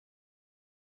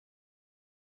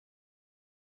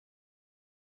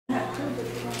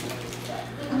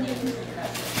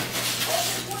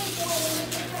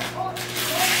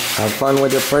Have fun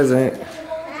with your present.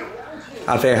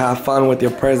 I say have fun with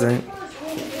your present.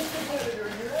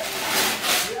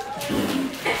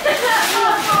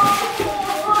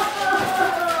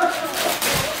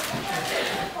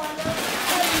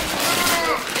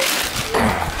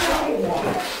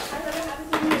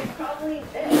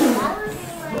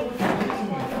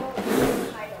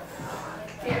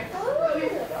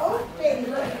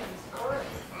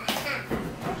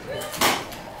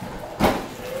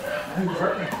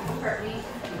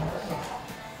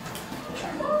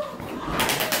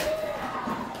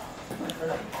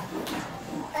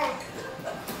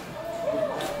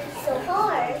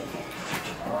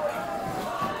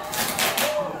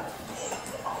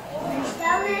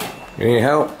 You need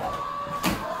help? No.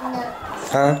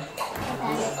 Huh?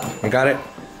 I got it.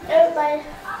 Everybody.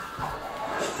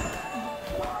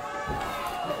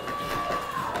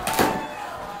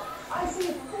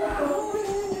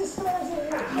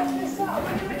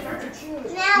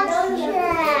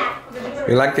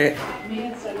 You liked it? They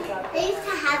used to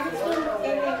have it here, but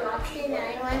then they lost it and I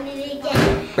wanted it again.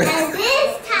 And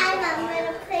this time I'm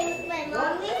going to play with my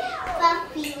mommy,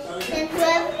 Puppy, and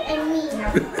Trove, and me.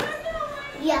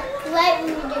 Yeah, right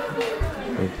when we get there.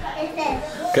 It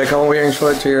says. Okay, come over here and show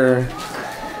it to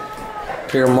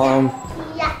your mom.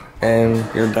 Yeah. And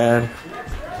your dad.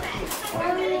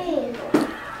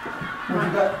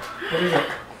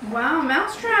 Wow,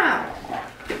 mousetrap.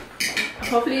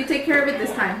 Hopefully you take care of it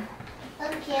this time.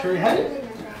 Okay. Sure you had it?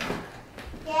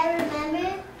 Yeah,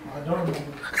 remember? I don't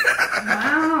remember.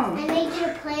 Wow. I made you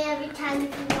play every time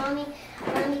because mommy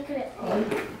couldn't play.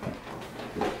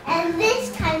 And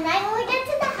this time, right when we get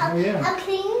to the house, I'm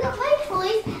cleaning up my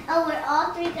toys and we're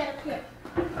all three gonna play.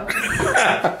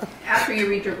 Okay. After you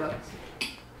read your books.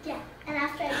 Yeah, and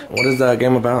after I What is that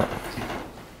game about?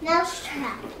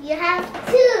 Mousetrap. You have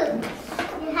to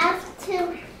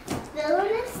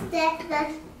build a step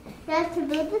that's you have to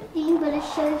build the thing, but it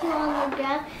shows you on the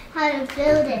ground how to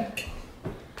build it.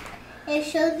 It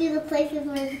shows you the places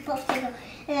where it's supposed to go. And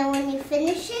then when you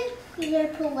finish it, you're going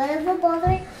to put one of the balls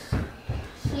right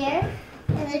here.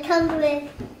 And it comes with,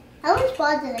 how much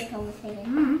balls does it come with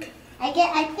again? I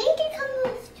think it comes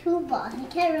with 2 balls. I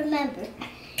can't remember.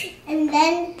 And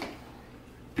then,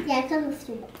 yeah, it comes with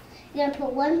 2 balls. You're going to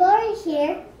put 1 ball right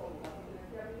here.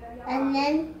 And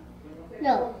then,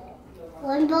 no.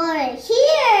 1 ball right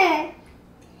here,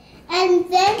 and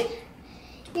then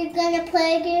you're gonna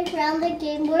play around the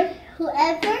game board.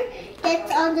 Whoever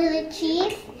gets onto the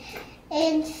cheese,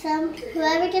 and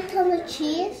whoever gets on the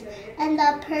cheese, and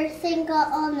the person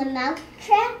got on the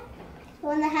mousetrap, the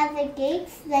one that has the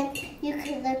gates, then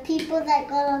the people that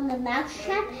got on the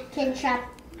mousetrap can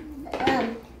trap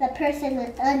the person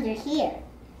that's under here.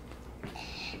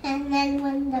 And then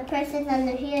when the person's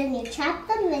under here and you trap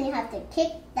them, then you have to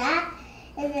kick that.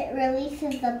 And it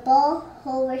releases the ball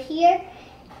over here,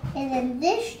 and then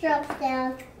this drops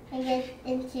down and gets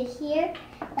into here,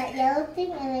 that yellow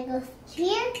thing, and it goes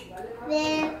here,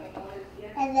 there,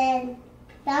 and then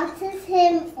bounces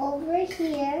him over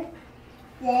here,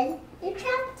 then you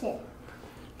trapped him.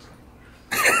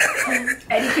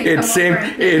 It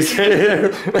seems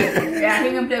Yeah, he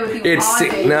can play with you all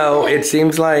day. No, it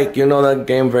seems like you know that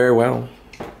game very well.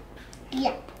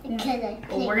 Yeah.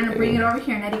 Well, we're gonna bring it over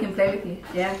here and Eddie can play with you.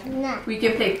 Yeah. No. We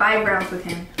can play 5 rounds with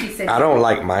him. He said. I don't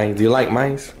like mice. Do you like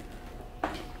mice?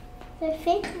 They're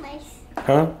fake mice.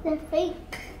 Huh? They're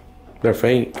fake. They're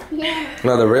fake. Yeah.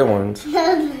 No, the real ones.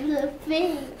 They're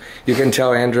fake. You can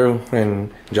tell Andrew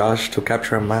and Josh to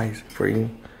capture mice for you.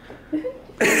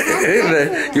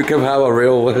 You can have a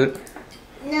real one.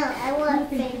 No, I want a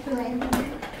fake one.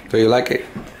 Do you like it?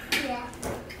 Yeah.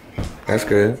 That's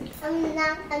good. I'm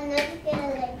never gonna let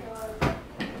go.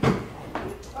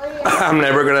 I'm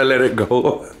never gonna let it go.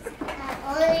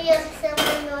 Only if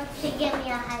someone wants to give me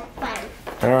a high five.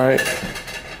 Alright.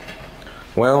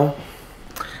 Well,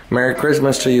 Merry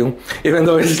Christmas to you, even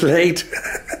though it's late.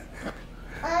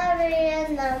 Early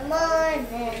in the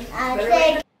morning, I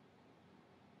take